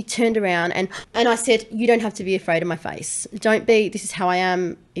again, she turned around and I said, you don't have to be afraid of my face. Don't be, this is how I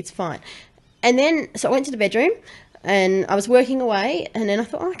am. It's fine. And then, so I went to the bedroom and I was working away. And then I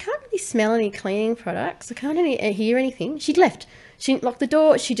thought, I can't really smell any cleaning products. I can't hear anything. She'd left. She didn't lock the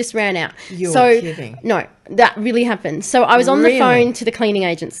door. She just ran out. You're kidding. No, that really happened. So I was on the phone to the cleaning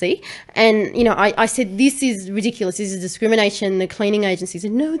agency and, I said, this is ridiculous. This is discrimination. The cleaning agency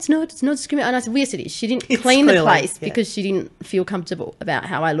said, no, it's not. It's not discrimination. And I said, well, yes, it is. She didn't clean the place because she didn't feel comfortable about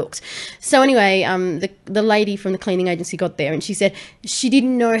how I looked. So anyway, the lady from the cleaning agency got there and she said, she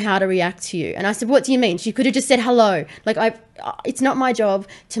didn't know how to react to you. And I said, what do you mean? She could have just said hello. Like it's not my job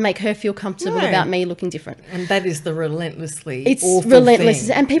to make her feel comfortable about me looking different. And that is the relentlessly it's awful relentless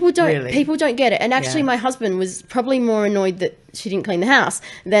thing. And people don't get it. And actually my husband was probably more annoyed that she didn't clean the house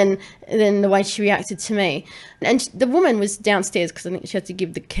than the way she reacted to me. And the woman was downstairs because I think she had to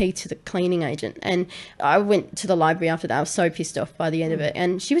give the key to the cleaning agent. And I went to the library after that. I was so pissed off by the end of it.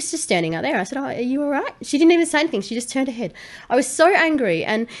 And she was just standing out there. I said, are you all right? She didn't even say anything. She just turned her head. I was so angry.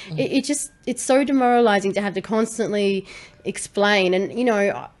 And it's so demoralising to have to constantly explain. And,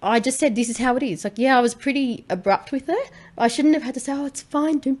 I just said, this is how it is. Like, I was pretty abrupt with her. I shouldn't have had to say, it's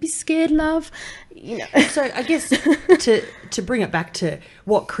fine. Don't be scared, love. So I guess to bring it back to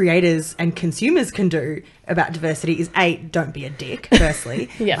what creators and consumers can do about diversity is don't be a dick, firstly.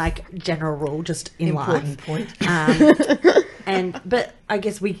 Like general rule, just in Important life. point. But I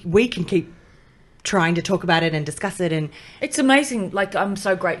guess we can keep trying to talk about it and discuss it, and it's amazing. Like, I'm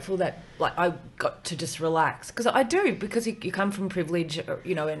so grateful that I got to just relax, because I do, because you come from privilege,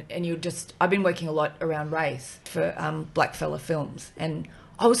 and you just, I've been working a lot around race for blackfella films, and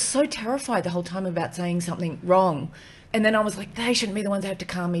I was so terrified the whole time about saying something wrong, and then I was like, they shouldn't be the ones that have to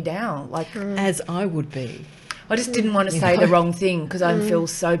calm me down, as I would be. I just didn't want to say the wrong thing, because I feel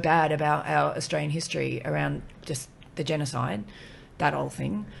so bad about our Australian history around just the genocide, that whole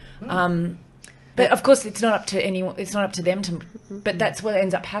thing. But of course, it's not up to anyone. It's not up to them to. But that's what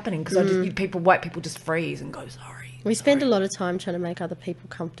ends up happening, because white people just freeze and go, sorry. We spend a lot of time trying to make other people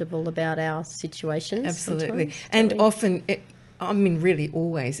comfortable about our situations. Absolutely, and often, really,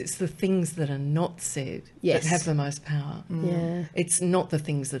 always, it's the things that are not said that have the most power. Yeah, it's not the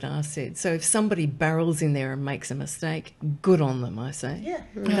things that are said. So if somebody barrels in there and makes a mistake, good on them, I say.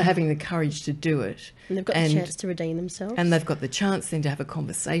 For having the courage to do it, and they've got the chance to redeem themselves, and they've got the chance then to have a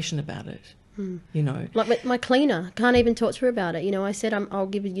conversation about it. Like my cleaner, can't even talk to her about it. I said, I'll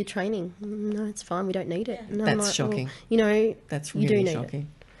give you training. No, it's fine. We don't need it. No, that's shocking. That's really you do need shocking.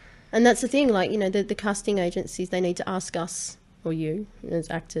 It. And that's the thing. The casting agencies, they need to ask us or you as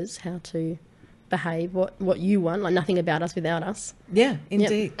actors how to behave, what you want. Like, nothing about us without us. Yeah,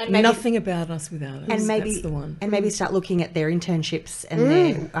 indeed. And maybe, nothing about us without us. And maybe that's the one. And maybe start looking at their internships and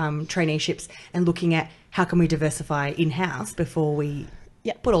their traineeships, and looking at how can we diversify in-house before we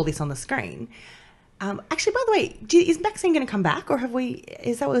put all this on the screen. Actually, by the way, is Maxine going to come back, or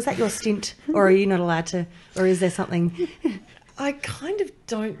was that your stint, or are you not allowed to, or is there something? I kind of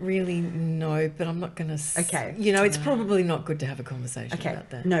don't really know, but I'm not going to. Okay, it's probably not good to have a conversation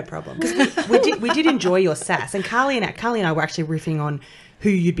about that. No problem. we did enjoy your sass, and Carly and I were actually riffing on who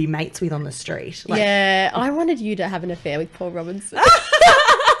you'd be mates with on the street. I wanted you to have an affair with Paul Robinson.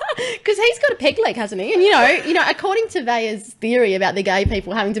 Because he's got a peg leg, hasn't he? And, according to Vaya's theory about the gay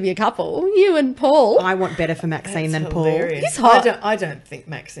people having to be a couple, you and Paul... I want better for Maxine than hilarious. Paul. He's hot. I don't think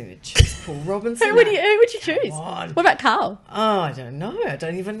Maxine would choose Paul Robinson. Who would you choose? What about Carl? Oh, I don't know. I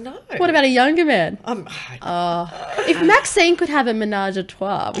don't even know. What about a younger man? If Maxine could have a menage a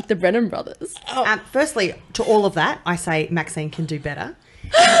trois with the Brennan brothers... Firstly, to all of that, I say Maxine can do better.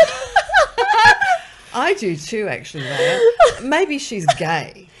 I do too, actually, Vaya. Maybe she's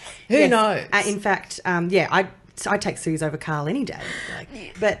gay. Who knows? In fact, I'd take Suze over Carl any day.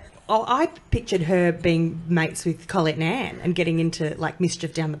 But I pictured her being mates with Colette and Anne and getting into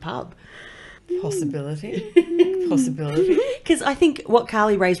mischief down the pub. Possibility. Because I think what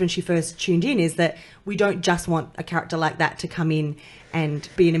Carly raised when she first tuned in is that we don't just want a character like that to come in and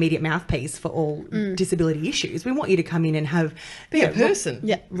be an immediate mouthpiece for all disability issues. We want you to come in and have be a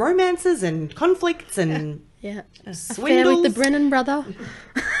person, romances and conflicts and swindles. Affair with the Brennan brother.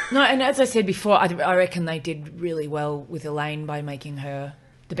 No, and as I said before, I reckon they did really well with Elaine by making her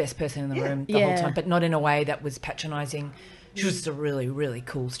the best person in the room the whole time, but not in a way that was patronising. She was just a really, really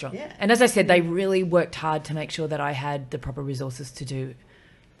cool, strong. Yeah. And as I said, they really worked hard to make sure that I had the proper resources to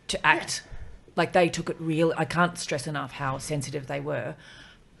act. Like, they took it real. I can't stress enough how sensitive they were.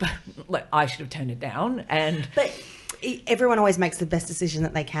 but like, I should have turned it down. And But everyone always makes the best decision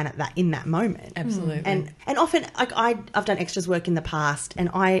that they can in that moment. Absolutely. And often, like I've done extras work in the past, and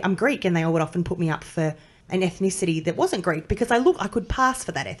I'm Greek, and they would often put me up for an ethnicity that wasn't Greek because I could pass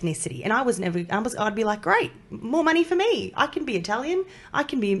for that ethnicity, and I'd be like, great, more money for me. I can be Italian, I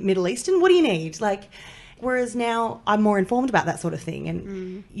can be Middle Eastern. What do you need? Like, whereas now I'm more informed about that sort of thing,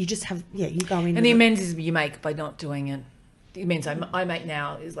 and you just have you go in. And the amends you make by not doing it. The amends I make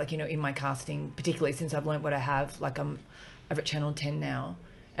now is like, in my casting, particularly since I've learned what I have. Like, I'm over at Channel 10 now,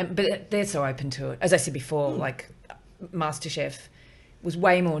 but they're so open to it. As I said before, like MasterChef was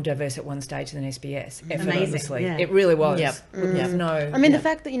way more diverse at one stage than SBS. Effortlessly, yeah. it really was. Yep. With no. I mean, the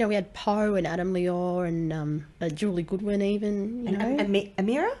fact that we had Poe and Adam Lior and Julie Goodwin, even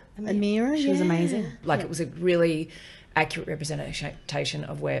Amira, she was amazing. Like, it was a really accurate representation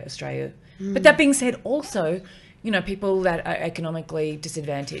of where Australia. But that being said, also, people that are economically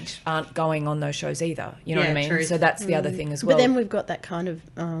disadvantaged aren't going on those shows either. You know what I mean? True. So that's the other thing as well. But then we've got that kind of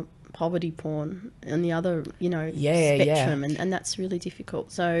poverty porn on the other, spectrum, and that's really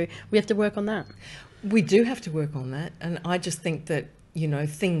difficult. So we have to work on that. We do have to work on that, and I just think that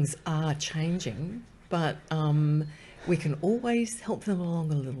things are changing, but we can always help them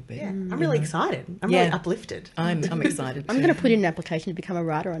along a little bit. Yeah. I'm really excited. I'm really uplifted. I'm excited. I'm going to put in an application to become a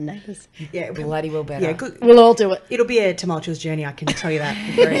writer on Neighbuzz. Yeah, bloody well better. Yeah, good. We'll all do it. It'll be a tumultuous journey, I can tell you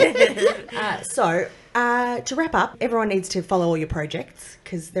that. So, to wrap up, everyone needs to follow all your projects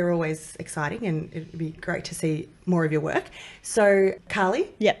because they're always exciting, and it'd be great to see more of your work. So, Carly?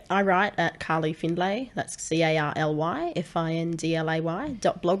 Yep, I write at Carly Findlay. That's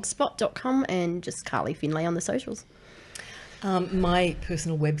CarlyFindlay.blogspot.com, and just Carly Findlay on the socials. My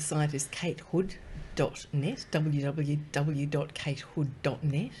personal website is katehood.net,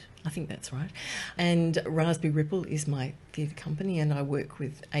 www.katehood.net. I think that's right. And Raspberry Ripple is my theatre company, and I work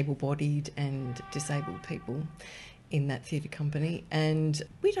with able-bodied and disabled people in that theatre company. And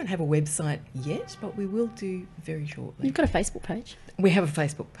we don't have a website yet, but we will do very shortly. You've got a Facebook page. We have a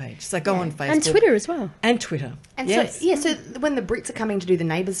Facebook page, so go on Facebook. And Twitter as well. And Twitter. And yes. so when the Brits are coming to do the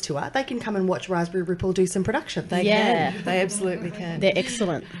Neighbours tour, they can come and watch Raspberry Ripple do some production. They can. They absolutely can. They're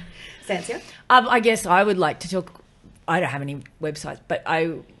excellent. Sansia? I guess I would like to talk. I don't have any websites, but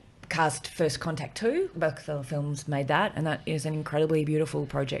I cast First Contact 2. Both the films made that, and that is an incredibly beautiful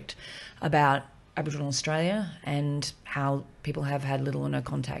project about Aboriginal Australia and how people have had little or no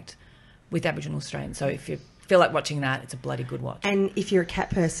contact with Aboriginal Australians. So if you feel like watching that, it's a bloody good watch. And if you're a cat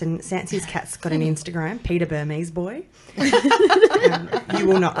person, Sansia's cat's got an Instagram, Peter Burmese Boy. You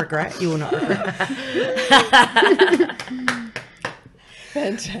will not regret. You will not regret.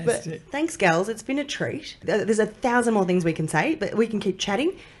 Fantastic. But thanks, gals. It's been a treat. There's 1,000 more things we can say, but we can keep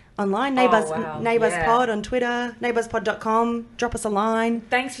chatting online. Neighbuzz Pod on Twitter, neighbuzzpod.com. Drop us a line.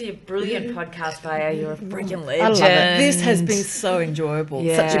 Thanks for your brilliant podcast, Vaya. You're a freaking legend. I love it. This has been so enjoyable.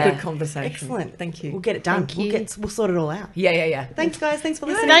 Yeah. Such a good conversation. Excellent. Thank you. We'll get it done. Thank you. We'll sort it all out. Yeah. Thanks, guys. Thanks for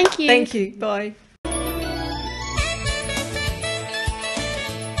listening. Thank you. Thank you. Bye.